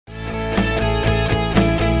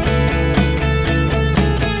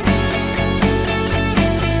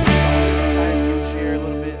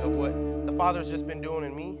Father's just been doing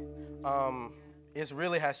in me, it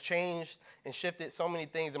really has changed and shifted so many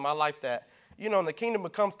things in my life that, and the kingdom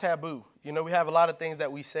becomes taboo. We have a lot of things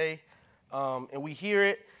that we say, and we hear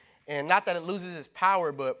it, and not that it loses its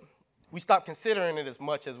power, but we stop considering it as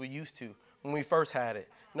much as we used to when we first had it.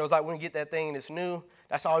 It's like when we get that thing that's new,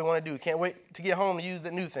 that's all we want to do. Can't wait to get home to use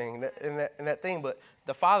the new thing and that thing. But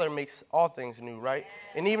the Father makes all things new, right?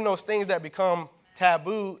 And even those things that become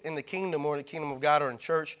taboo in the kingdom or the kingdom of God or in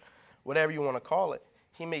church, whatever you want to call it,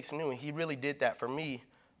 he makes new. And he really did that for me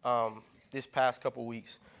this past couple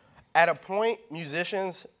weeks. At a point,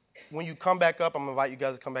 musicians, when you come back up, I'm going to invite you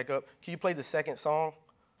guys to come back up. Can you play the second song?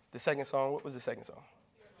 The second song, what was the second song?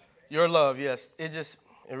 Your Love, yes. It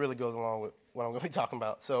really goes along with what I'm going to be talking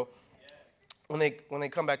about. So when they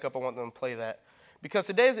come back up, I want them to play that. Because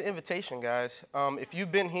today is an invitation, guys. If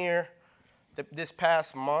you've been here this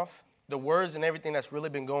past month, the words and everything that's really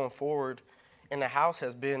been going forward in the house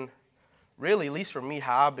has been really, at least for me,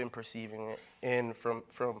 how I've been perceiving it. And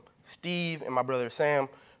from Steve and my brother Sam,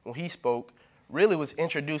 when he spoke, really was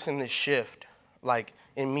introducing this shift, like,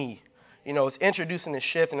 in me. It's introducing this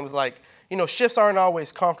shift, and it was like, shifts aren't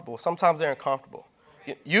always comfortable. Sometimes they're uncomfortable.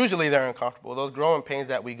 Usually they're uncomfortable, those growing pains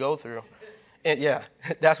that we go through. And, yeah,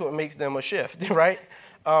 that's what makes them a shift, right?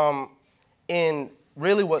 And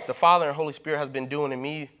really what the Father and Holy Spirit has been doing in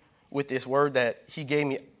me with this word that he gave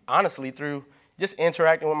me, honestly, through just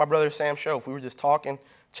interacting with my brother Sam Shoaf. We were just talking,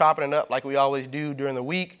 chopping it up like we always do during the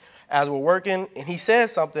week as we're working. And he said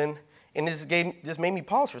something, and this just made me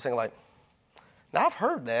pause for a second, like, now I've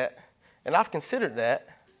heard that, and I've considered that,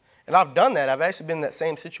 and I've done that. I've actually been in that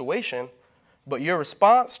same situation, but your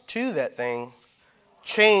response to that thing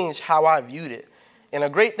changed how I viewed it. And a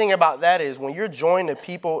great thing about that is when you're joined to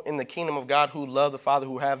people in the kingdom of God who love the Father,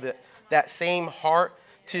 who have that same heart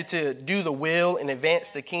to do the will and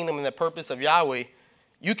advance the kingdom and the purpose of Yahweh,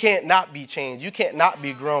 you can't not be changed. You can't not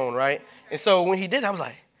be grown, right? And so when he did that, I was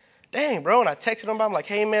like, dang, bro. And I texted him. I'm like,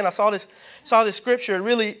 hey, man, I saw this scripture.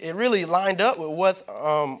 It really lined up with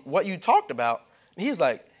what you talked about. And he's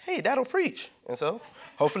like, hey, that'll preach. And so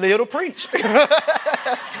hopefully it'll preach.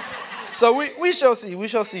 So we shall see. We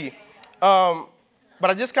shall see. But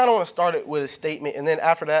I just kind of want to start it with a statement. And then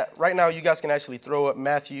after that, right now, you guys can actually throw up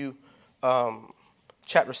Matthew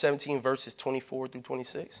chapter 17, verses 24 through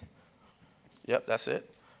 26. Yep, that's it.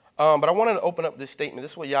 But I wanted to open up this statement.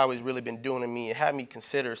 This is what Yahweh's really been doing to me. It had me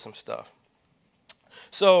consider some stuff.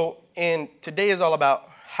 So, and today is all about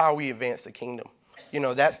how we advance the kingdom.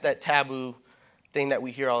 That's that taboo thing that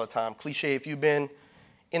we hear all the time. Cliche, if you've been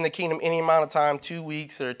in the kingdom any amount of time, 2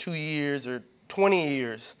 weeks or 2 years or 20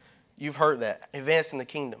 years, you've heard that. Advancing the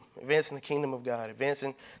kingdom of God,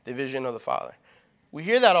 advancing the vision of the Father. We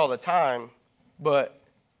hear that all the time, but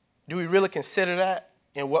do we really consider that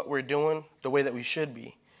in what we're doing the way that we should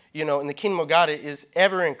be? In the kingdom of God, it is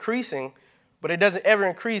ever increasing, but it doesn't ever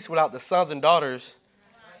increase without the sons and daughters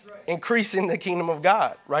increasing the kingdom of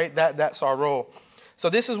God, right? That's our role. So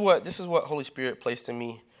this is what Holy Spirit placed in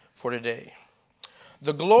me for today.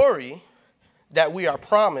 The glory that we are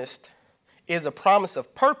promised is a promise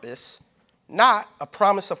of purpose, not a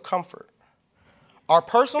promise of comfort. Our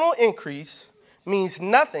personal increase means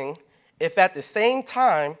nothing if at the same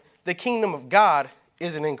time the kingdom of God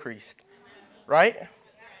isn't increased, right?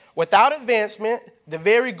 Without advancement, the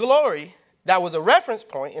very glory that was a reference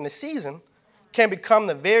point in the season can become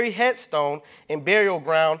the very headstone and burial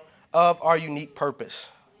ground of our unique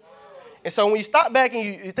purpose. And so when you stop back and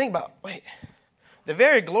you think about, wait, the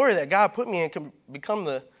very glory that God put me in can become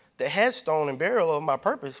the headstone and burial of my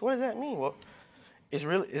purpose. What does that mean? Well, it's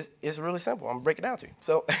really simple. I'm going to break it down to you.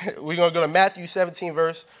 So we're going to go to Matthew 17,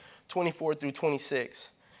 verse 24 through 26.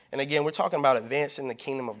 And again, we're talking about advancing the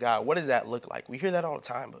kingdom of God. What does that look like? We hear that all the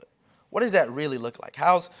time, but what does that really look like?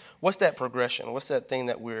 What's that progression? What's that thing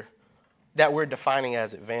that we're defining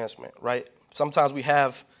as advancement, right? Sometimes we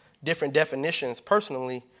have different definitions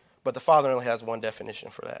personally, but the Father only has one definition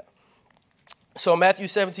for that. So Matthew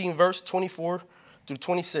 17, verse 24 through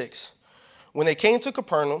 26. When they came to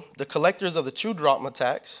Capernaum, the collectors of the 2 drachma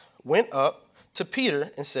tax went up to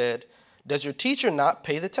Peter and said, does your teacher not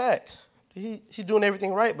pay the tax? He's doing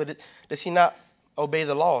everything right, but does he not obey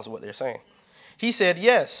the laws, what they're saying? He said,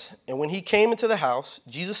 yes. And when he came into the house,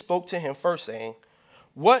 Jesus spoke to him first, saying,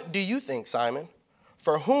 what do you think, Simon?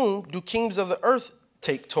 For whom do kings of the earth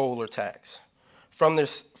take toll or tax? From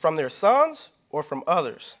their sons or from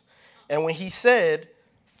others? And when he said,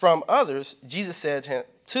 from others, Jesus said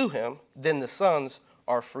to him, then the sons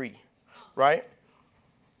are free, right?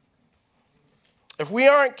 If we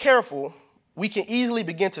aren't careful, we can easily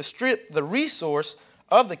begin to strip the resource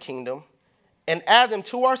of the kingdom and add them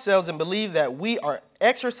to ourselves and believe that we are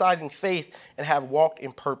exercising faith and have walked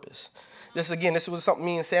in purpose. This was something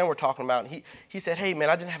me and Sam were talking about. He said, hey, man,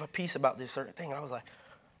 I didn't have a peace about this certain thing. And I was like,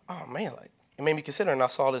 oh, man, like it made me consider. And I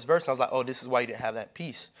saw this verse, and I was like, oh, this is why you didn't have that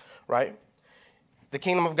peace, right? The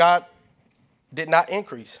kingdom of God did not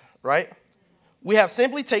increase, right? We have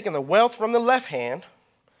simply taken the wealth from the left hand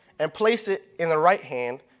and placed it in the right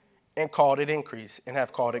hand and called it increase and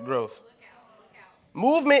have called it growth.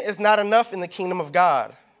 Movement is not enough in the kingdom of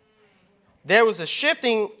God. There was a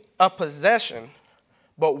shifting of possession,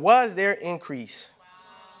 but was there increase?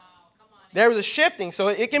 There was a shifting. So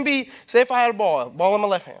it can be, say if I had a ball in my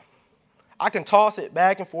left hand. I can toss it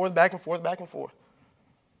back and forth, back and forth, back and forth.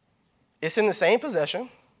 It's in the same possession.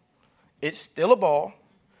 It's still a ball.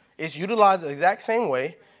 It's utilized the exact same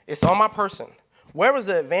way. It's on my person. Where was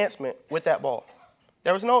the advancement with that ball?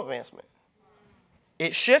 There was no advancement.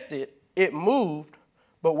 It shifted, it moved,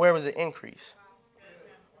 but where was the increase?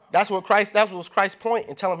 That was Christ's point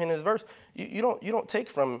in telling him in this verse. You don't take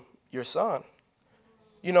from your son.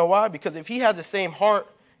 You know why? Because if he has the same heart,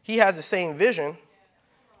 he has the same vision,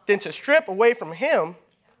 then to strip away from him,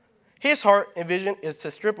 his heart and vision is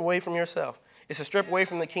to strip away from yourself. It's to strip away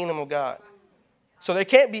from the kingdom of God. So there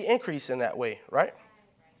can't be increase in that way, right?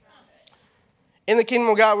 In the kingdom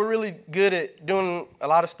of God, we're really good at doing a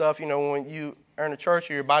lot of stuff. You know, when you are in a church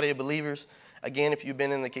or you're a body of believers, again, if you've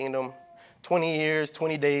been in the kingdom 20 years,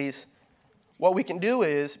 20 days, what we can do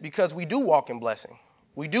is, because we do walk in blessing,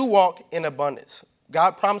 we do walk in abundance.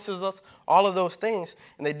 God promises us all of those things,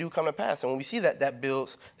 and they do come to pass. And when we see that,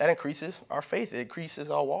 that increases our faith. It increases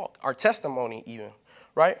our walk, our testimony even,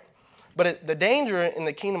 right? But the danger in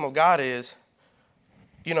the kingdom of God is,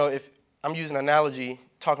 you know, if I'm using an analogy,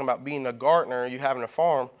 talking about being a gardener, you having a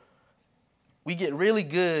farm, we get really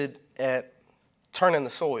good at turning the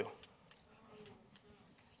soil.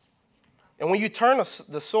 And when you turn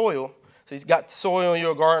the soil, so you've got soil,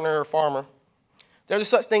 you're a gardener or a farmer, there's a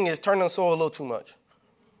such thing as turning the soil a little too much.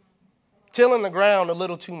 Tilling the ground a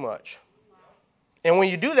little too much. And when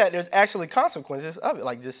you do that, there's actually consequences of it,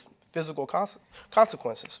 like just physical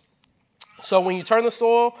consequences. So when you turn the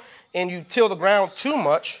soil and you till the ground too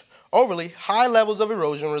much, overly, high levels of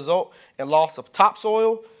erosion result in loss of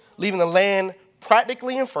topsoil, leaving the land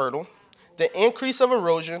practically infertile. The increase of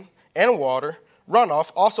erosion and water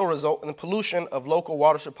runoff also result in the pollution of local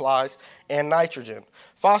water supplies and nitrogen.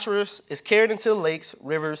 Phosphorus is carried into lakes,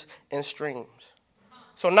 rivers, and streams.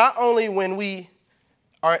 So not only when we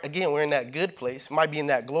are, again, we're in that good place, might be in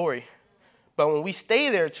that glory, but when we stay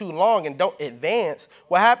there too long and don't advance,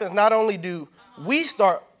 what happens, not only do we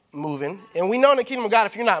start moving, and we know in the kingdom of God,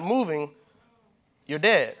 if you're not moving, you're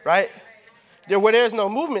dead, right? Where there's no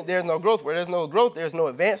movement, there's no growth. Where there's no growth, there's no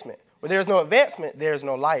advancement. Where there's no advancement, there's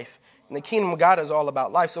no life. And the kingdom of God is all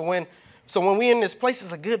about life. So when we're in this place,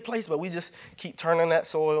 it's a good place, but we just keep turning that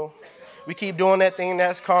soil. We keep doing that thing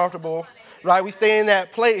that's comfortable, right? We stay in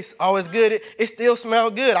that place. Oh, it's good. It still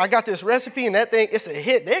smells good. I got this recipe, and that thing, it's a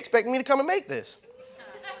hit. They expect me to come and make this.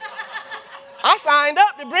 I signed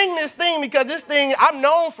up to bring this thing because this thing, I'm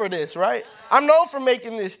known for this, right? I'm known for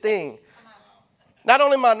making this thing. Not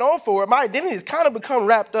only am I known for it, my identity has kind of become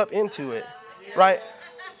wrapped up into it, right?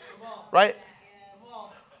 Right?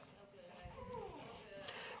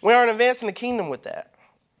 We aren't advancing the kingdom with that,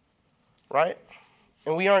 right?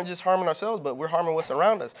 And we aren't just harming ourselves, but we're harming what's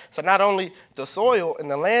around us. So not only the soil and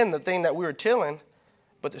the land, the thing that we were tilling,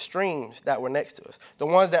 but the streams that were next to us, the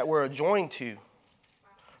ones that we're adjoined to,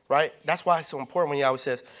 right? That's why it's so important when Yahweh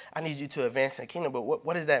says, I need you to advance in the kingdom. But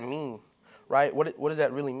what does that mean, right? What does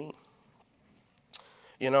that really mean?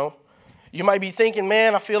 You know, you might be thinking,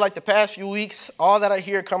 man, I feel like the past few weeks, all that I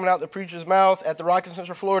hear coming out the preacher's mouth at the Rock in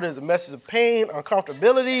Central Florida is a message of pain,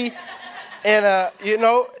 uncomfortability. And, you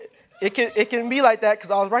know, it can be like that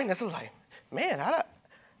because I was writing this. I was like, man, I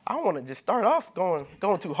don't want to just start off going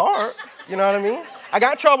too hard. You know what I mean? I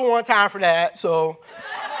got in trouble one time for that, so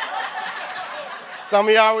some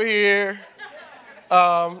of y'all were here.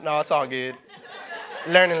 No, it's all good.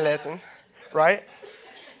 Learning lesson, right?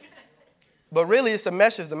 But really, it's a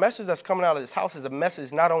message. The message that's coming out of this house is a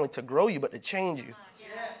message not only to grow you, but to change you.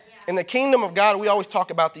 In the kingdom of God, we always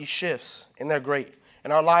talk about these shifts, and they're great.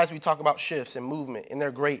 In our lives, we talk about shifts and movement, and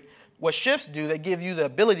they're great. What shifts do, they give you the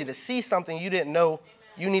ability to see something you didn't know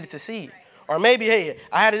you needed to see. Or maybe, hey,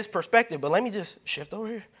 I had this perspective, but let me just shift over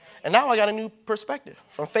here. And now I got a new perspective,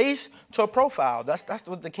 from face to a profile. That's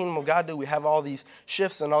what the kingdom of God do. We have all these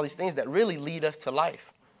shifts and all these things that really lead us to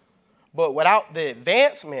life. But without the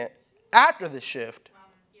advancement after the shift,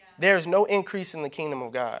 there's no increase in the kingdom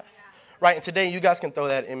of God. Right, and today you guys can throw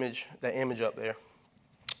that image up there.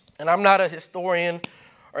 And I'm not a historian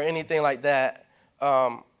or anything like that.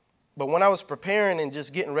 But when I was preparing and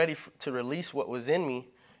just getting ready to release what was in me,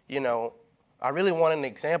 I really wanted an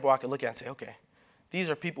example I could look at and say, okay, these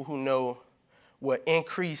are people who know what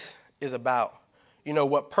increase is about,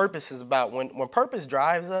 what purpose is about. When purpose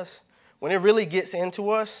drives us, when it really gets into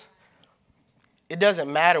us, it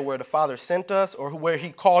doesn't matter where the Father sent us or where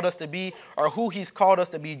he called us to be or who he's called us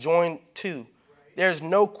to be joined to. There's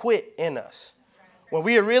no quit in us. When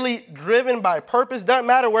we are really driven by purpose, doesn't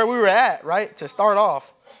matter where we were at, right, to start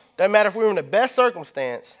off. Doesn't matter if we were in the best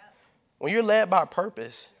circumstance. When you're led by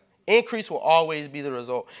purpose, increase will always be the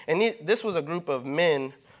result. And this was a group of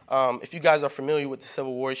men. If you guys are familiar with the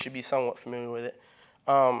Civil War, you should be somewhat familiar with it.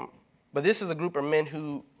 But this is a group of men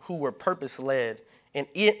who were purpose-led. And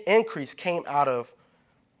increase came out of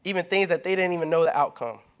even things that they didn't even know the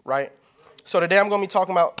outcome, right? So today I'm going to be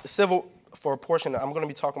talking about for a portion, I'm going to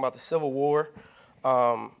be talking about the Civil War,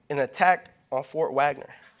 an attack on Fort Wagner,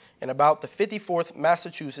 and about the 54th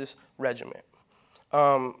Massachusetts Regiment.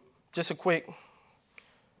 Just a quick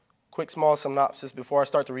small synopsis before I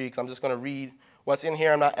start to read, because I'm just going to read what's in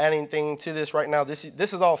here. I'm not adding anything to this right now. This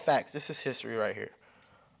is all facts. This is history right here.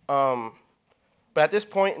 But at this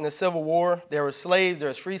point in the Civil War, there were slaves, there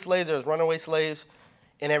was free slaves, there was runaway slaves,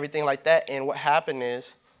 and everything like that. And what happened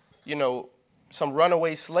is, some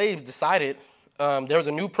runaway slaves decided there was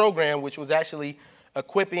a new program which was actually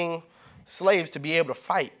equipping slaves to be able to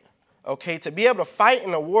fight. Okay, to be able to fight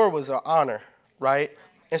in a war was an honor, right?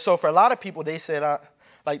 And so for a lot of people, they said,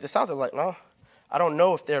 like the South is like, no, I don't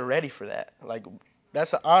know if they're ready for that. Like,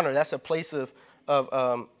 that's an honor. That's a place of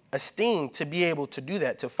esteem to be able to do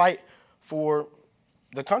that, to fight for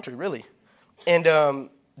the country, really. And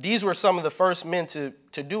these were some of the first men to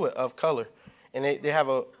do it of color. And they have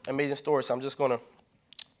an amazing story, so I'm just going to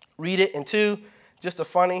read it. And two, just a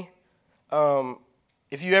funny,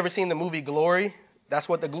 if you ever seen the movie Glory, that's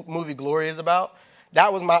what the movie Glory is about.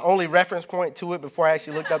 That was my only reference point to it before I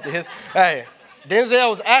actually looked up Hey, Denzel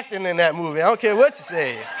was acting in that movie. I don't care what you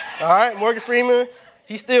say. All right, Morgan Freeman,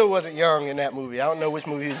 he still wasn't young in that movie. I don't know which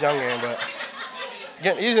movie he was young in, but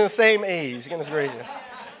he's in the same age. Goodness gracious.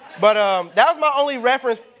 But that was my only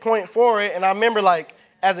reference point for it. And I remember, like,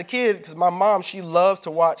 as a kid, because my mom, she loves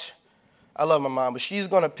to watch. I love my mom, but she's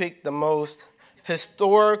going to pick the most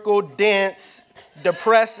historical, dense,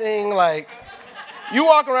 depressing, like, you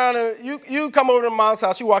walk around and you come over to mom's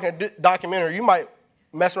house, you watch a documentary, you might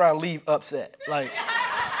mess around and leave upset. Like,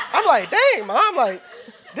 I'm like, dang, Mom, like,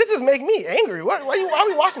 this is making me angry. Why are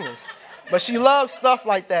we watching this? But she loves stuff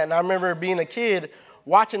like that. And I remember being a kid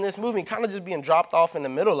watching this movie, kind of just being dropped off in the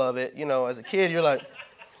middle of it. As a kid, you're like,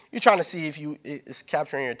 you're trying to see if it's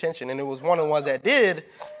capturing your attention. And it was one of the ones that did,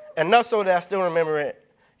 enough so that I still remember it,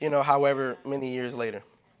 however many years later.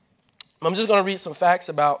 I'm just going to read some facts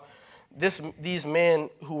about these men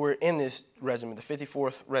who were in this regiment, the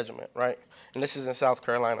 54th Regiment, right? And this is in South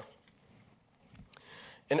Carolina.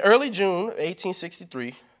 In early June of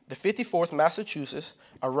 1863, the 54th Massachusetts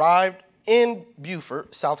arrived in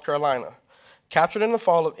Beaufort, South Carolina. Captured in the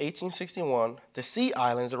fall of 1861, the Sea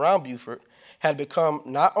Islands around Beaufort had become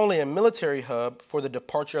not only a military hub for the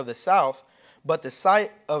departure of the South, but the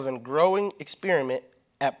site of a growing experiment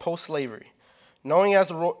at post-slavery, known as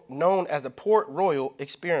the Port Royal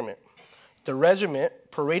Experiment. The regiment,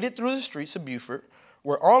 paraded through the streets of Beaufort,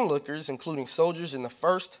 were onlookers, including soldiers in the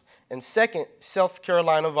 1st and 2nd South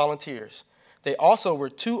Carolina Volunteers. They also were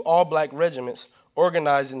 2 all-black regiments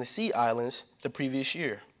organized in the Sea Islands the previous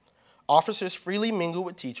year. Officers freely mingled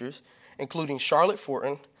with teachers, including Charlotte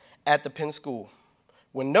Fortin, at the Penn School.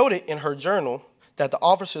 When noted in her journal that the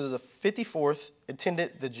officers of the 54th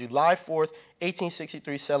attended the July 4th,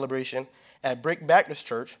 1863 celebration at Brick Baptist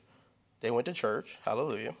Church, they went to church,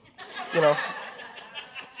 hallelujah.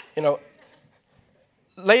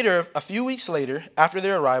 Later, a few weeks later, after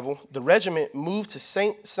their arrival, the regiment moved to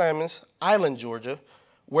St. Simon's Island, Georgia,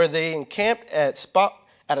 where they encamped at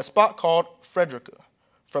a spot called Frederica.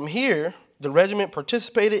 From here, the regiment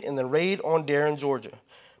participated in the raid on Darien, Georgia,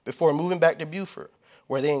 before moving back to Beaufort,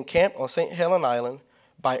 where they encamped on St. Helens Island.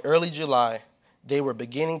 By early July, they were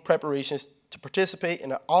beginning preparations to participate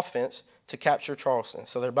in an offense to capture Charleston.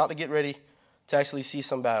 So they're about to get ready to actually see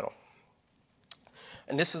some battle.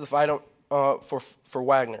 And this is the fight for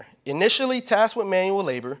Wagner. Initially tasked with manual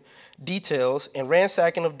labor, details, and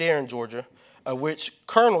ransacking of Darien, Georgia, of which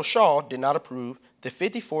Colonel Shaw did not approve, the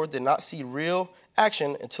 54th did not see real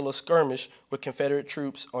action until a skirmish with Confederate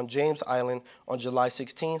troops on James Island on July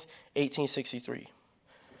 16, 1863.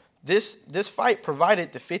 This fight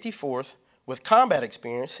provided the 54th with combat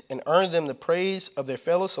experience and earned them the praise of their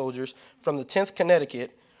fellow soldiers from the 10th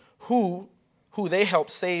Connecticut, who they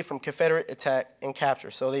helped save from Confederate attack and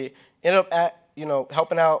capture. So they ended up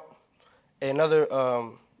helping out another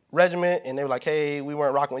regiment, and they were like, hey, we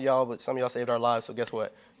weren't rocking with y'all, but some of y'all saved our lives, so guess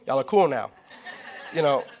what? Y'all are cool now.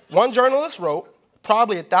 One journalist wrote,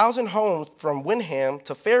 probably 1,000 homes from Windham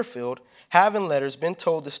to Fairfield have in letters been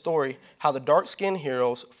told the story how the dark-skinned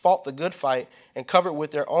heroes fought the good fight and covered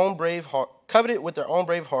with their own brave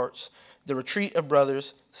hearts the retreat of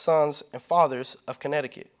brothers, sons, and fathers of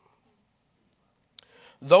Connecticut.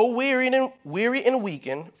 Though weary and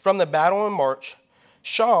weakened from the battle and march,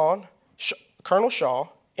 Colonel Shaw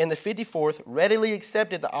and the 54th readily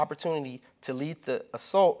accepted the opportunity to lead the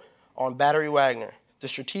assault on Battery Wagner. The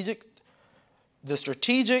strategic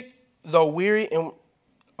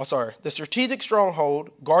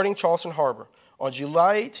stronghold guarding Charleston Harbor. On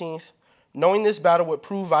July 18th, knowing this battle would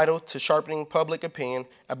prove vital to sharpening public opinion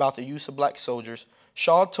about the use of black soldiers,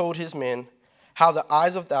 Shaw told his men how the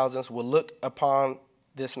eyes of thousands would look upon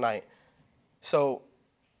this night. So,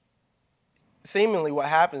 seemingly what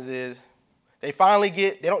happens is they finally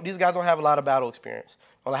these guys don't have a lot of battle experience,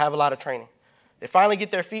 don't have a lot of training. They finally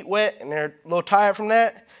get their feet wet and they're a little tired from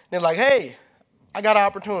that. And they're like, hey, I got an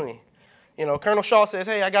opportunity. Colonel Shaw says,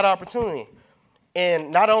 hey, I got an opportunity.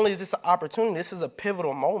 And not only is this an opportunity, this is a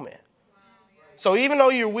pivotal moment. So even though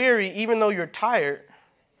you're weary, even though you're tired,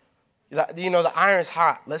 the iron's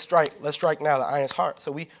hot. Let's strike now. The iron's hot.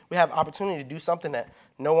 So we have opportunity to do something that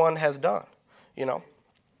no one has done,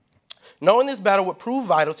 Knowing this battle would prove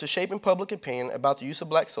vital to shaping public opinion about the use of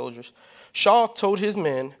black soldiers, Shaw told his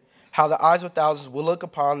men how the eyes of thousands would look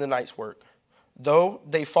upon the night's work. Though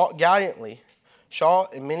they fought gallantly, Shaw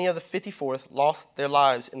and many of the 54th lost their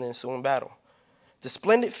lives in the ensuing battle. The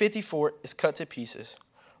splendid 54th is cut to pieces,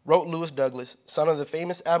 wrote Lewis Douglas, son of the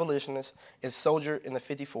famous abolitionist and soldier in the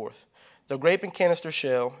 54th. The grape and canister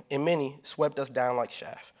shell in many swept us down like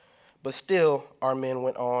chaff, but still our men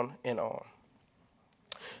went on and on.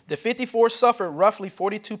 The 54th suffered roughly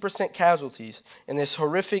 42% casualties in this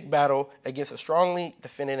horrific battle against a strongly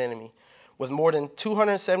defended enemy, with more than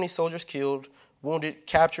 270 soldiers killed, wounded,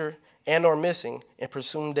 captured, and or missing and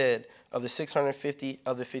presumed dead of the 650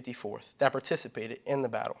 of the 54th that participated in the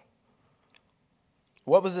battle.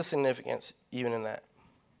 What was the significance even in that?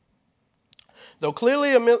 Though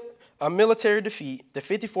clearly a military defeat, the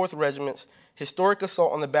 54th Regiment's historic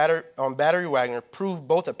assault on Battery Wagner proved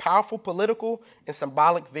both a powerful political and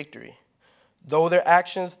symbolic victory. Through their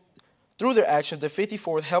actions, the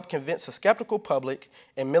 54th helped convince a skeptical public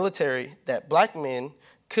and military that black men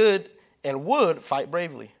could and would fight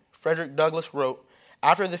bravely. Frederick Douglass wrote,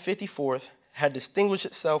 after the 54th had distinguished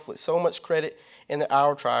itself with so much credit in the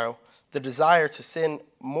hour trial, the desire to send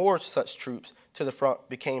more such troops to the front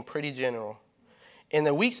became pretty general. In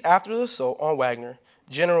the weeks after the assault on Wagner,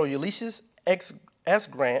 General Ulysses S.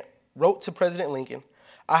 Grant wrote to President Lincoln,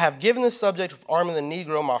 I have given the subject of arming the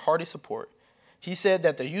Negro my hearty support. He said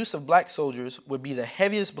that the use of black soldiers would be the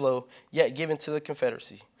heaviest blow yet given to the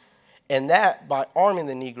Confederacy, and that by arming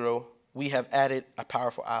the Negro, we have added a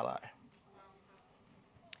powerful ally.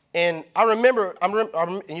 And I remember,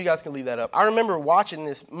 and you guys can leave that up, I remember watching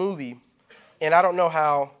this movie, and I don't know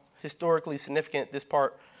how historically significant this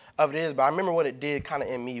part of it is, but I remember what it did kind of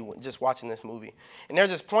in me just watching this movie. And there's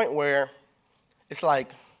this point where it's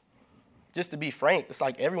like, just to be frank, it's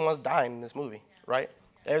like everyone's dying in this movie, right?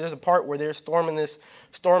 There's a part where they're storming this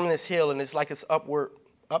hill, and it's like it's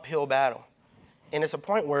uphill battle. And it's a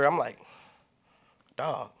point where I'm like,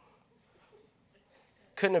 dog,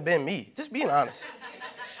 couldn't have been me. Just being honest.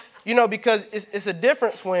 Because it's a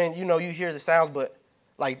difference when, you hear the sounds, but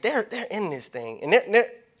like they're in this thing. And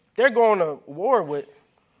they're going to war with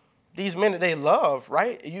these men that they love,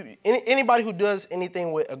 right? Anybody who does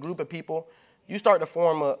anything with a group of people, you start to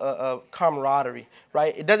form a camaraderie,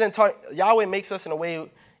 right? It doesn't talk, Yahweh makes us in a way,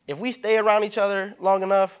 if we stay around each other long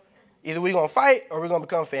enough, either we're going to fight or we're going to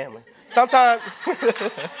become family. Sometimes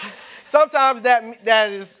that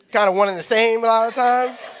is kind of one and the same a lot of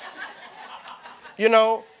times,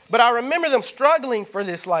 But I remember them struggling for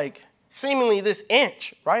this, like, seemingly this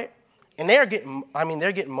inch, right? And they're getting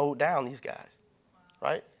mowed down, these guys,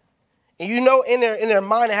 right? And in their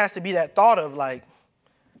mind, it has to be that thought of like,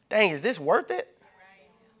 dang, is this worth it?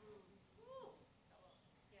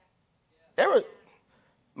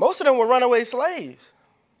 Most of them were runaway slaves.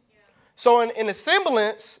 So in the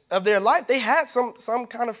semblance of their life, they had some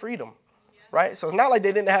kind of freedom, right? So it's not like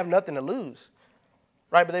they didn't have nothing to lose,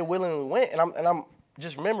 right? But they willingly went. And I'm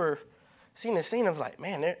just remember seeing the scene. I was like,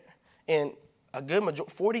 man, they're in a good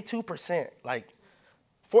majority, 42%. Like,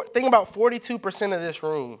 think about 42% of this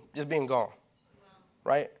room just being gone,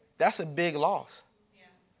 right? That's a big loss. Yeah.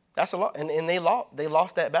 That's a lot. And they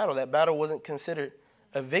lost that battle. That battle wasn't considered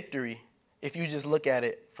a victory if you just look at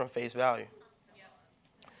it from face value.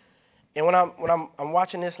 And when I'm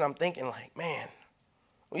watching this and I'm thinking like, man,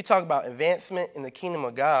 when you talk about advancement in the kingdom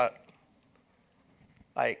of God,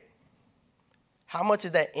 like, how much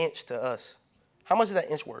is that inch to us? How much is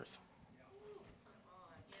that inch worth?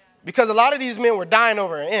 Because a lot of these men were dying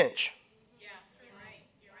over an inch.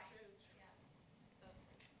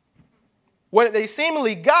 What they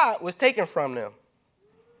seemingly got was taken from them.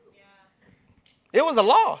 It was a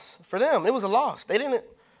loss for them. It was a loss. They didn't,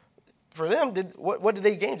 for them, what did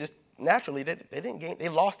they gain? Just naturally, they didn't gain. They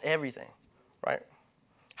lost everything, right?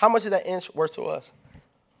 How much is that inch worth to us?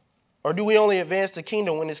 Or do we only advance the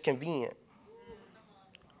kingdom when it's convenient?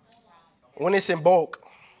 When it's in bulk?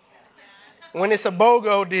 When it's a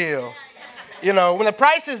BOGO deal? You know, when the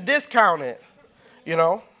price is discounted, you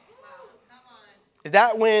know? Is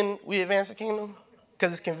that when we advance the kingdom?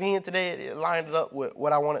 Because it's convenient today, it lined it up with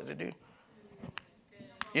what I wanted to do.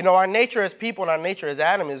 You know, our nature as people and our nature as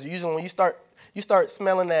Adam is usually when you start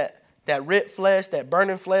smelling that ripped flesh, that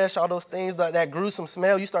burning flesh, all those things, that gruesome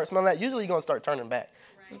smell, you start smelling that, usually you're going to start turning back.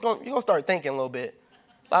 You're going to start thinking a little bit.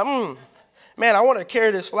 Like, man, I wanted to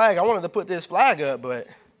carry this flag. I wanted to put this flag up, but,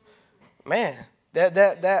 man,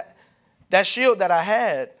 that shield that I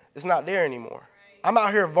had is not there anymore. I'm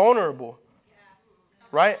out here vulnerable,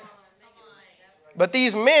 right? But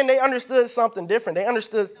these men, they understood something different. They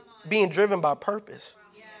understood being driven by purpose.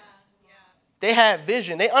 They had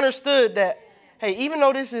vision. They understood that, hey, even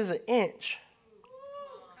though this is an inch,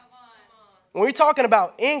 when we're talking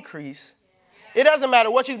about increase, it doesn't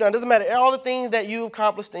matter what you've done. It doesn't matter all the things that you've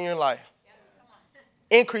accomplished in your life.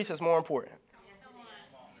 Increase is more important.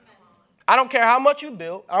 I don't care how much you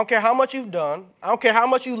built. I don't care how much you've done. I don't care how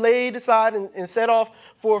much you laid aside and set off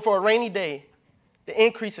for a rainy day. The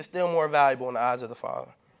increase is still more valuable in the eyes of the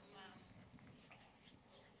Father.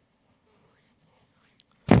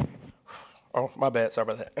 Oh, my bad. Sorry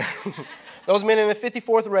about that. Those men in the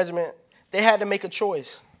 54th Regiment, they had to make a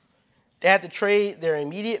choice. They had to trade their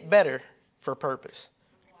immediate better for purpose.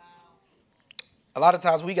 A lot of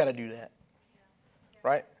times we got to do that,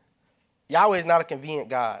 right? Yahweh is not a convenient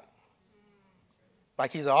God.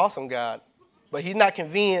 Like, he's an awesome God, but he's not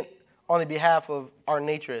convenient on the behalf of our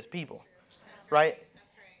nature as people, right?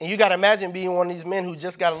 And you got to imagine being one of these men who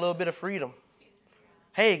just got a little bit of freedom.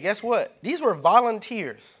 Hey, guess what? These were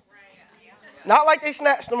volunteers. Not like they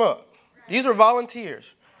snatched them up. These were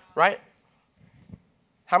volunteers, right?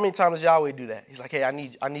 How many times does Yahweh do that? He's like, hey, I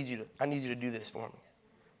need you to do this for me.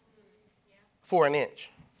 For an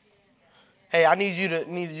inch. Hey, I need you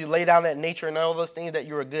to lay down that nature and all those things that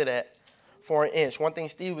you were good at for an inch. One thing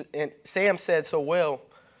Steve and Sam said so well,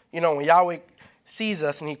 you know, when Yahweh sees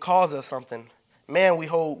us and he calls us something, man, we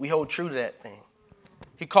hold true to that thing.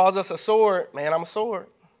 He calls us a sword, man, I'm a sword.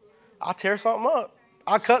 I'll tear something up.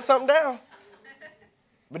 I'll cut something down.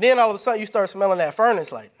 But then all of a sudden you start smelling that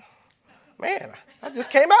furnace like, man, I just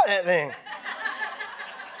came out that thing.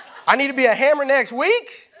 I need to be a hammer next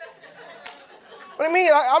week? What do you mean?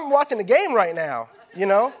 I'm watching the game right now, you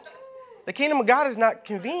know? The kingdom of God is not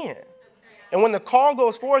convenient. And when the call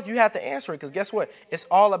goes forth, you have to answer it because guess what? It's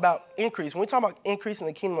all about increase. When we talk about increasing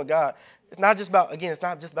the kingdom of God, it's not just about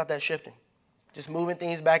that shifting, just moving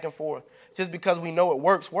things back and forth. Just because we know it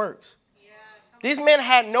works. These men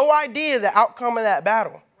had no idea the outcome of that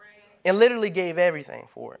battle and literally gave everything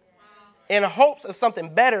for it in hopes of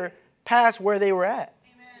something better past where they were at,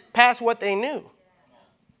 past what they knew.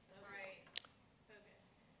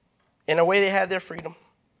 In a way, they had their freedom.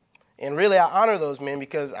 And really, I honor those men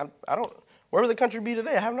because where would the country be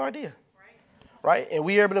today? I have no idea. Right? And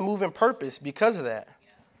we are able to move in purpose because of that.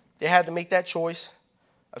 They had to make that choice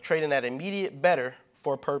of trading that immediate better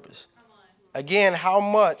for purpose. Again, how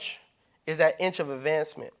much is that inch of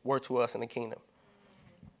advancement worth to us in the kingdom?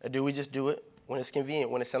 Or do we just do it when it's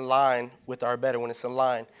convenient, when it's in line with our better, when it's in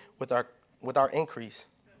line with our increase?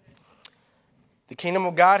 The kingdom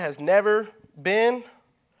of God has never been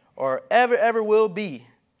or ever will be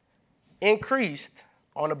increased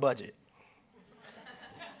on a budget.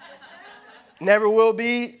 Never will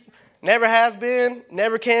be, never has been,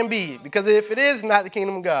 never can be. Because if it is, not the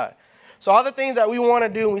kingdom of God. So all the things that we want to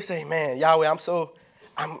do, and we say, man, Yahweh,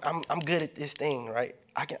 I'm good at this thing, right?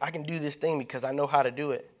 I can do this thing because I know how to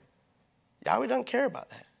do it. Yahweh doesn't care about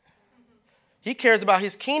that. He cares about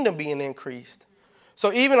his kingdom being increased.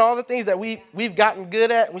 So even all the things that we've gotten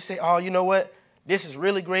good at, we say, oh, you know what? This is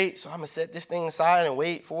really great, so I'm going to set this thing aside and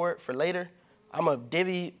wait for it for later. I'm going to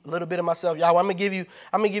divvy a little bit of myself. Yahweh, I'm going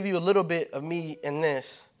to give you a little bit of me in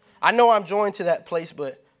this. I know I'm joined to that place,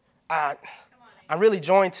 but I'm really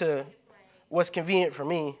joined to what's convenient for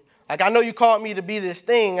me. Like, I know you called me to be this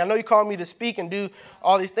thing. I know you called me to speak and do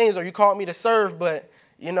all these things, or you called me to serve, but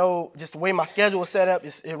just the way my schedule is set up,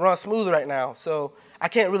 it runs smooth right now. So I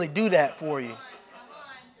can't really do that for you.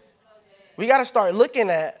 We got to start looking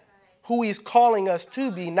at who he's calling us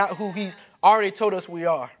to be, not who he's already told us we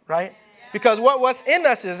are, right? Because what's in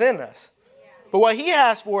us is in us. But what he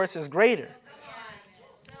has for us is greater.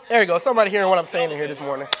 There you go. Somebody hearing what I'm saying in here this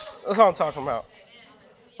morning. That's what I'm talking about.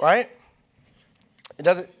 Right?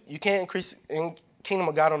 You can't increase in kingdom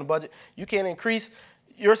of God on the budget. You can't increase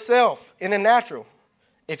yourself in the natural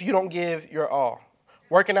if you don't give your all.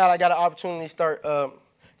 Working out, I got an opportunity to start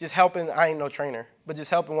just helping. I ain't no trainer, but just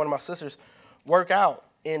helping one of my sisters work out.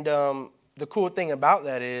 And the cool thing about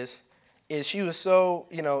that is she was so,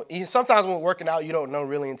 sometimes when we're working out, you don't know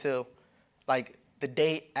really until like the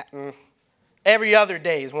day, every other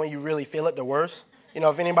day is when you really feel it the worst.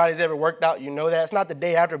 If anybody's ever worked out, you know that. It's not the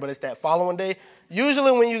day after, but it's that following day.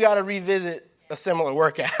 Usually when you got to revisit a similar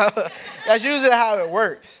workout. That's usually how it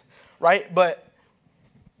works, right? But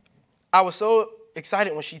I was so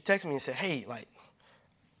excited when she texted me and said, hey, like,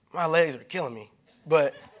 my legs are killing me.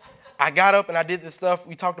 But I got up and I did the stuff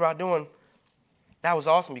we talked about doing. That was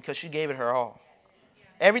awesome because she gave it her all.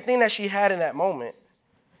 Everything that she had in that moment,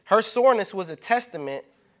 her soreness was a testament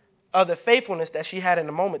of the faithfulness that she had in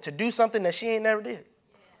the moment to do something that she ain't never did,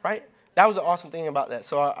 right? That was the awesome thing about that.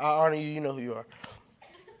 So I honor you. You know who you are,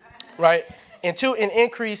 right? And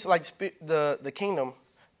increase like the kingdom,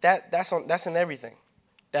 that's in everything.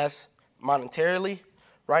 That's monetarily,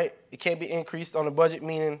 right? It can't be increased on the budget,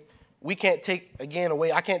 meaning we can't take again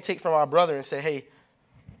away. I can't take from our brother and say, hey,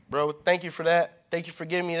 bro, thank you for that. Thank you for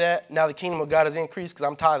giving me that. Now the kingdom of God is increased because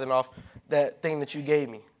I'm tithing off that thing that you gave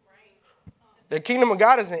me. The kingdom of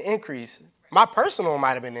God is an increase. My personal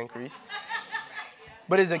might have been increased.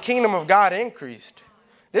 But is the kingdom of God increased?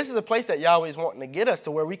 This is the place that Yahweh is wanting to get us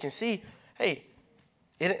to where we can see, hey,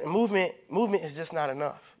 movement is just not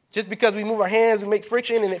enough. Just because we move our hands, we make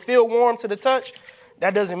friction, and it feels warm to the touch,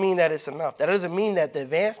 that doesn't mean that it's enough. That doesn't mean that the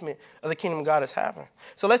advancement of the kingdom of God is happening.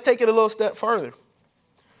 So let's take it a little step further.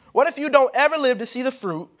 What if you don't ever live to see the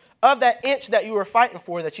fruit of that inch that you were fighting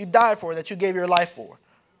for, that you died for, that you gave your life for?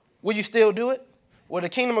 Will you still do it? Will the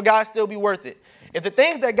kingdom of God still be worth it? If the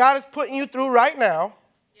things that God is putting you through right now,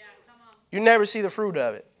 you never see the fruit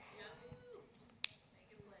of it.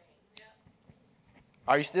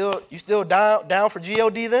 Are you still down for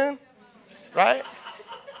G-O-D then? Right?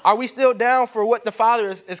 Are we still down for what the Father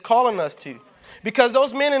is calling us to? Because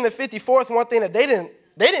those men in the 54th, one thing that they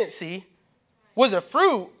didn't see was the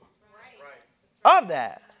fruit of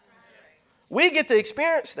that. We get to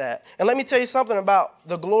experience that. And let me tell you something about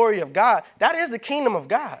the glory of God. That is the kingdom of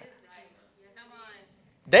God.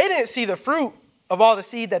 They didn't see the fruit of all the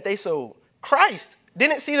seed that they sowed. Christ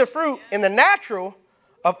didn't see the fruit in the natural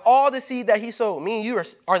of all the seed that he sowed. Me and you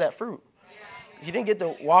are that fruit. He didn't get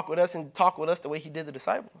to walk with us and talk with us the way he did the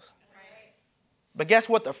disciples. But guess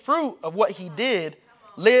what? The fruit of what he did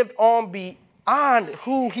lived on beyond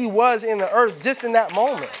who he was in the earth just in that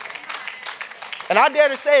moment. And I dare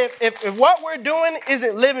to say, if what we're doing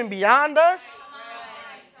isn't living beyond us,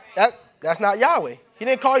 that's not Yahweh. He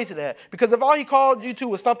didn't call you to that. Because if all he called you to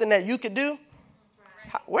was something that you could do,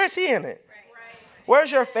 where's he in it?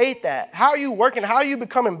 Where's your faith at? How are you working? How are you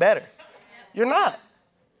becoming better? You're not.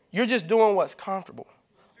 You're just doing what's comfortable,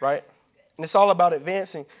 right? And it's all about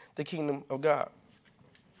advancing the kingdom of God.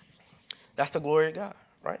 That's the glory of God,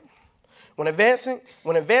 right? When advancement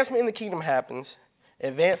in the kingdom happens,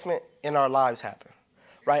 advancement in our lives happen,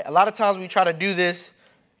 right? A lot of times we try to do this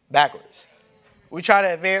backwards. We try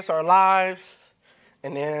to advance our lives,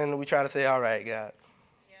 and then we try to say, all right, God,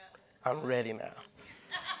 I'm ready now.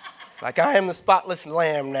 Like I am the spotless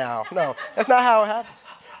lamb now. No, that's not how it happens.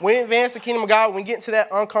 When we advance the kingdom of God, when we get into that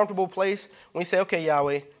uncomfortable place, when we say, okay,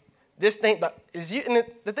 Yahweh, this thing, is you, and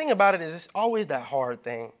the thing about it is it's always that hard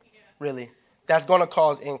thing, really, that's going to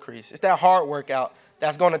cause increase. It's that hard workout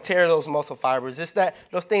that's going to tear those muscle fibers. It's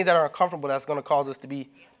those things that are uncomfortable that's going to cause us to be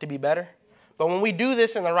better. But when we do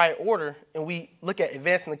this in the right order and we look at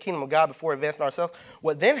advancing the kingdom of God before advancing ourselves,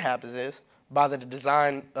 what then happens is, by the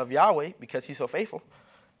design of Yahweh, because he's so faithful,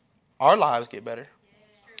 our lives get better.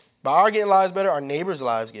 By our getting lives better, our neighbors'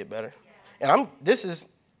 lives get better. And this is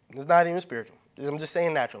not even spiritual. I'm just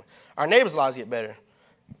saying naturally. Our neighbors' lives get better.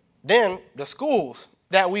 Then the schools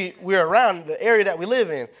that we're around, the area that we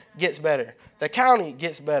live in, gets better. The county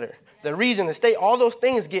gets better. The region, the state, all those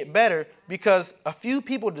things get better because a few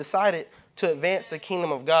people decided to advance the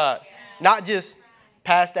kingdom of God, not just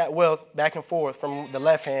pass that wealth back and forth from the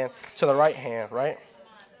left hand to the right hand, right?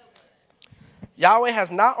 Yahweh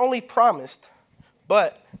has not only promised,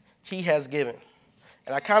 but he has given.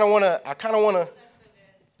 And I kind of want to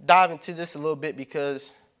dive into this a little bit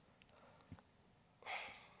because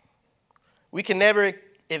We can never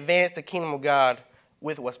advance the kingdom of God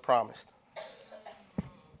with what's promised.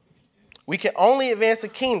 We can only advance the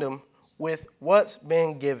kingdom with what's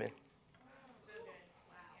been given.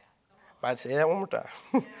 I'd say that one more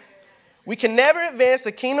time. We can never advance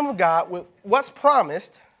the kingdom of God with what's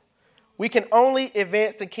promised. We can only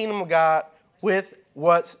advance the kingdom of God with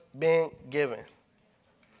what's been given. Amen.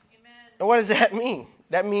 And what does that mean?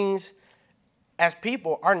 That means, as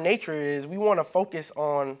people, our nature is we want to focus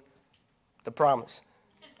on the promise.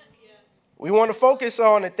 Yeah. We want to focus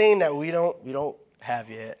on the thing that we don't have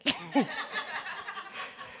yet.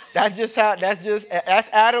 That's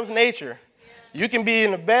Adam's nature. You can be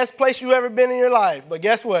in the best place you've ever been in your life, but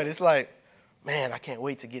guess what? It's like, man, I can't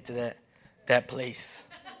wait to get to that place.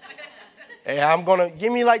 Hey,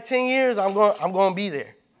 give me like 10 years, I'm gonna be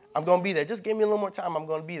there. I'm gonna be there. Just give me a little more time, I'm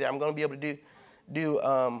gonna be there. I'm gonna be able to do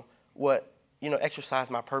what, exercise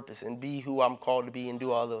my purpose and be who I'm called to be and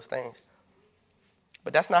do all those things.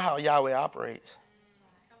 But that's not how Yahweh operates.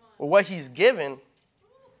 Well, what he's given,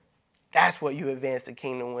 that's what you advance the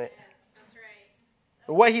kingdom with. That's right.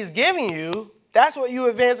 But what he's giving you, that's what you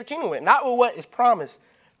advance the kingdom with, not with what is promised.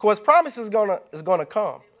 Because promise is gonna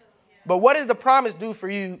come. But what does the promise do for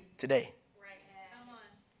you today?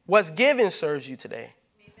 What's given serves you today.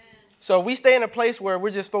 Amen. So if we stay in a place where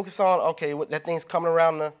we're just focused on, okay, that thing's coming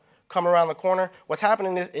around the corner, what's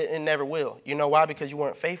happening is it never will. You know why? Because you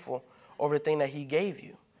weren't faithful over the thing that he gave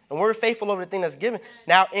you. And we're faithful over the thing that's given.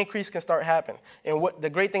 Now increase can start happening. And what the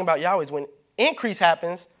great thing about Yahweh is when increase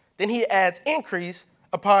happens, then he adds increase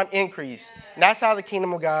upon increase. And that's how the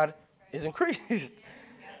kingdom of God is increased.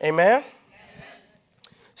 Amen?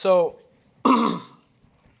 So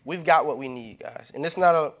we've got what we need, guys. And it's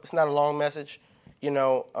not a long message, and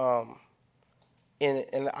I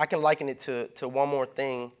can liken it to one more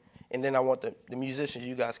thing, and then I want the musicians,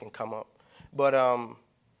 you guys can come up. But,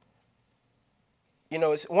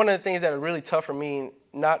 it's one of the things that are really tough for me,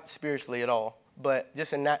 not spiritually at all, but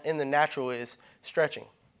just in the natural is stretching.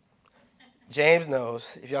 James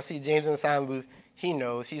knows. If y'all see James in the silent booth, he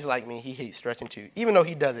knows. He's like me. He hates stretching too, even though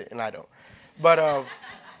he does it and I don't. But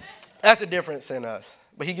that's a difference in us.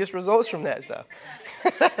 But he gets results from that stuff.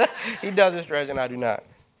 He does the stretching, I do not.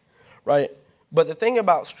 Right? But the thing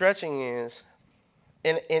about stretching is,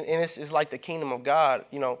 and it's like the kingdom of God,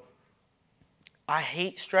 I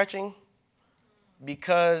hate stretching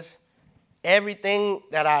because everything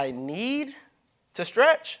that I need to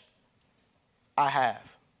stretch, I have.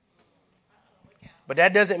 But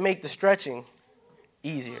that doesn't make the stretching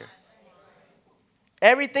easier.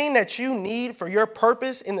 Everything that you need for your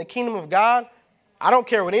purpose in the kingdom of God, I don't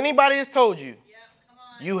care what anybody has told you,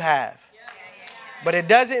 you have. But it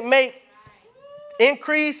doesn't make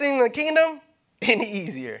increasing the kingdom any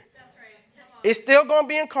easier. It's still going to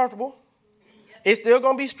be uncomfortable. It's still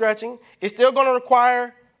going to be stretching. It's still going to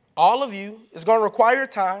require all of you. It's going to require your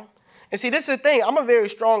time. And see, this is the thing. I'm a very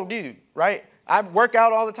strong dude, right? I work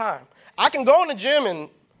out all the time. I can go in the gym and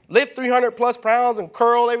lift 300 plus pounds and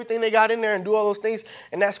curl everything they got in there and do all those things.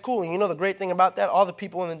 And that's cool. And the great thing about that, all the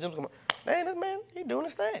people in the gym come, man, this man, he's doing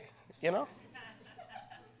his thing,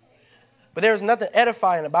 But there's nothing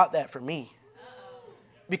edifying about that for me.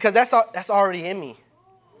 Because that's already in me.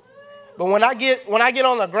 But when I get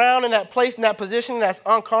on the ground in that place, in that position that's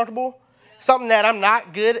uncomfortable, something that I'm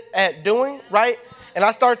not good at doing, right? And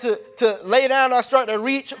I start to lay down, I start to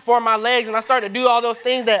reach for my legs, and I start to do all those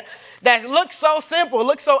things that look so simple,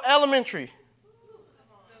 look so elementary.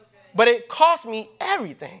 But it cost me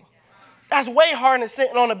everything. That's way harder than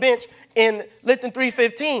sitting on a bench and lifting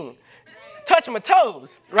 315. Touching my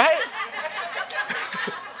toes, right?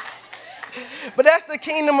 But that's the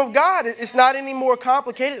kingdom of God. It's not any more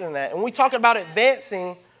complicated than that. And we talk about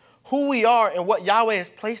advancing who we are and what Yahweh has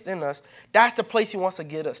placed in us. That's the place he wants to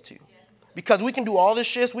get us to. Because we can do all the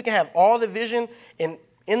shifts. We can have all the vision in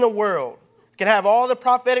the world. We can have all the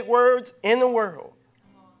prophetic words in the world.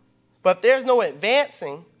 But if there's no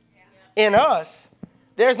advancing in us,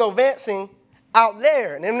 there's no advancing out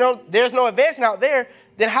there. And if there's no advancing out there,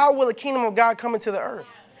 then how will the kingdom of God come into the earth?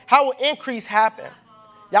 How will increase happen?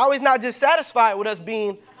 Yahweh's not just satisfied with us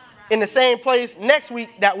being in the same place next week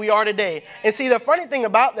that we are today. And see, the funny thing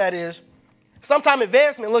about that is sometimes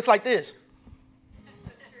advancement looks like this.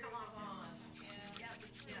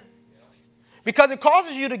 Because it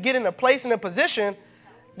causes you to get in a place, in a position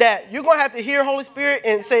that you're going to have to hear Holy Spirit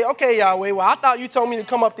and say, okay, Yahweh, well, I thought you told me to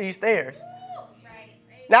come up these stairs.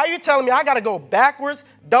 Now you're telling me I got to go backwards,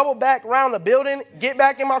 double back around the building, get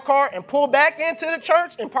back in my car, and pull back into the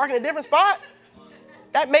church and park in a different spot?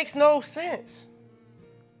 That makes no sense.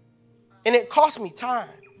 And it costs me time.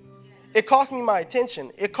 It cost me my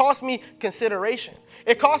attention. It cost me consideration.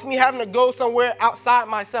 It cost me having to go somewhere outside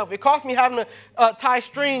myself. It cost me having to tie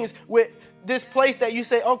strings with this place that you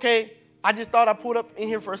say, okay, I just thought I pulled up in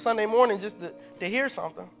here for a Sunday morning just to hear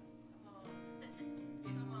something.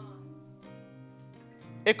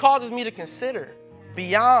 It causes me to consider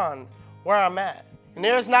beyond where I'm at. And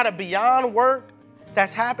there's not a beyond work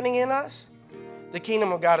that's happening in us. The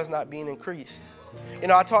kingdom of God is not being increased. You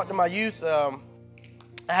know, I talked to my youth.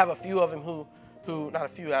 I have a few of them who not a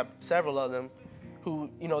few, I have several of them who,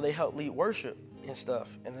 you know, they help lead worship and stuff.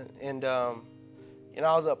 And you know,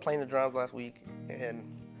 I was up playing the drums last week, and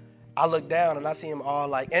I looked down and I see them all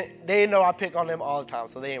like, and they know I pick on them all the time,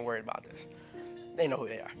 so they ain't worried about this. They know who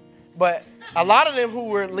they are. But a lot of them who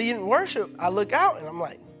were leading worship, I look out and I'm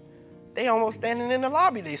like, they almost standing in the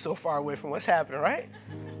lobby. They so far away from what's happening, right?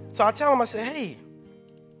 So I tell them, I say, hey,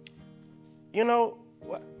 you know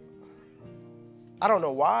what? I don't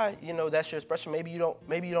know why, you know, that's your expression. Maybe you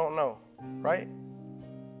don't know, right?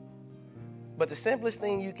 But the simplest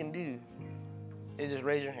thing you can do is just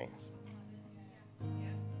raise your hands.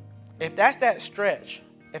 If that's that stretch,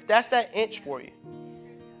 if that's that inch for you,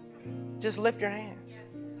 just lift your hands.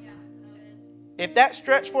 If that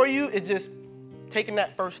stretch for you is just taking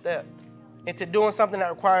that first step into doing something that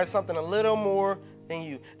requires something a little more than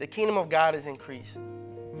you, the kingdom of God is increased.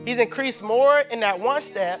 He's increased more in that one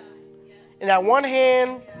step, in that one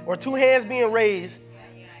hand or two hands being raised,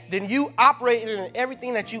 than you operating in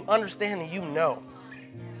everything that you understand and you know.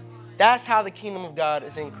 That's how the kingdom of God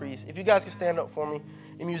is increased. If you guys can stand up for me,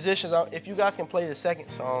 and musicians, if you guys can play the second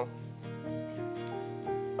song.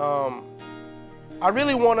 I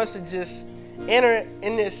really want us to just enter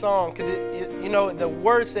in this song because, you know, the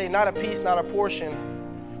words say, not a piece, not a portion.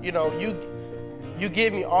 You know, you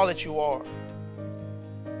give me all that you are.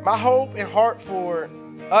 My hope and heart for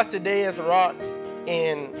us today as a Rock,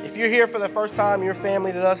 and if you're here for the first time, you're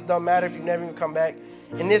family to us. Doesn't matter if you never even come back.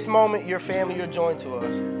 In this moment, you're family, you're joined to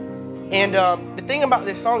us. And the thing about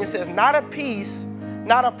this song, it says, not a piece,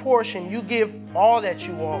 not a portion, you give all that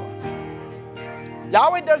you are.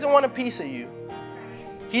 Yahweh doesn't want a piece of you.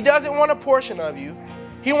 He doesn't want a portion of you.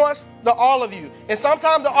 He wants the all of you. And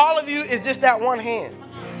sometimes the all of you is just that one hand.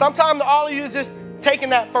 Sometimes the all of you is just taking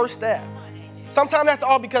that first step. Sometimes that's the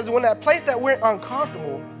all, because when that place that we're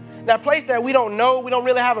uncomfortable, that place that we don't know, we don't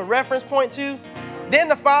really have a reference point to, then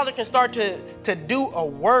the Father can start to do a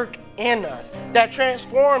work in us that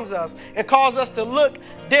transforms us and causes us to look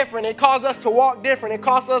different. It causes us to walk different. It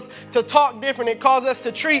causes us to talk different. It causes us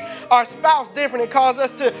to treat our spouse different. It causes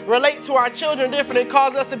us to relate to our children different. It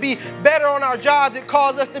causes us to be better on our jobs. It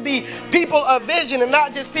causes us to be people of vision, and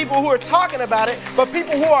not just people who are talking about it, but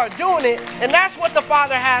people who are doing it. And that's what the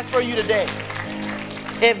Father has for you today.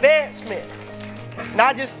 Advancement.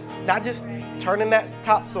 Not just turning that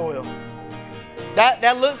topsoil.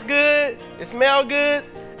 That looks good, it smells good,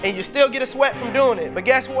 and you still get a sweat from doing it. But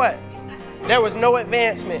guess what? There was no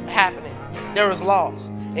advancement happening. There was loss.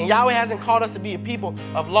 And Yahweh hasn't called us to be a people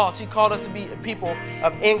of loss. He called us to be a people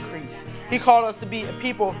of increase. He called us to be a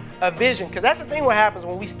people of vision. Because that's the thing what happens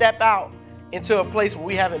when we step out into a place where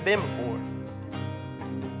we haven't been before.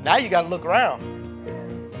 Now you got to look around.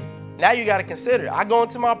 Now you got to consider. I go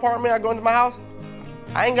into my apartment, I go into my house,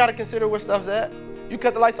 I ain't got to consider where stuff's at. You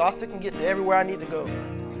cut the lights off, I still can get to everywhere I need to go.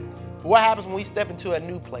 But what happens when we step into a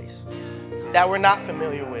new place that we're not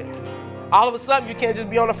familiar with? All of a sudden, you can't just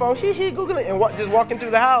be on the phone, Google it, and just walking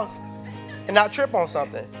through the house and not trip on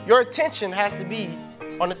something. Your attention has to be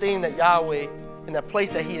on the thing that Yahweh, in the place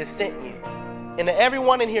that He has sent you. And to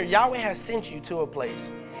everyone in here, Yahweh has sent you to a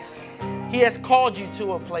place. He has called you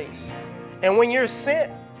to a place. And when you're sent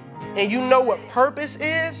and you know what purpose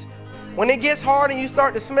is, when it gets hard and you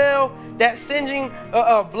start to smell that singeing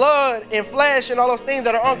of blood and flesh and all those things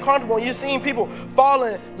that are uncomfortable, and you're seeing people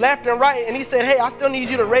falling left and right, and He said, hey, I still need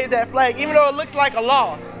you to raise that flag, even though it looks like a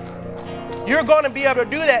loss. You're going to be able to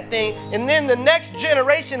do that thing, and then the next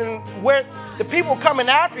generation and where the people coming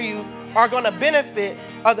after you are going to benefit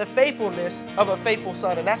of the faithfulness of a faithful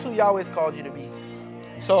son, and that's who Yahweh's called you to be.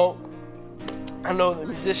 So I know the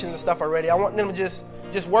musicians and stuff are ready. I want them to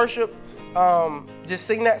just worship, just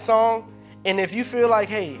sing that song. And if you feel like,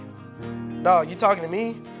 hey, dog, you talking to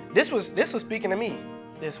me? This was speaking to me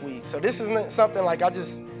this week. So this isn't something like I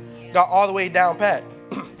just got all the way down pat.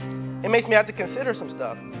 It makes me have to consider some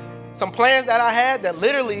stuff. Some plans that I had that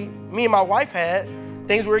literally me and my wife had,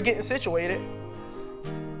 things we were getting situated.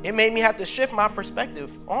 It made me have to shift my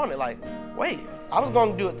perspective on it. Like, wait, I was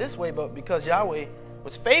going to do it this way, but because Yahweh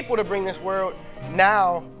was faithful to bring this world,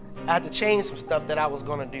 now I had to change some stuff that I was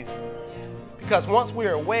going to do. Because once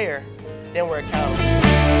we're aware, then we're accountable.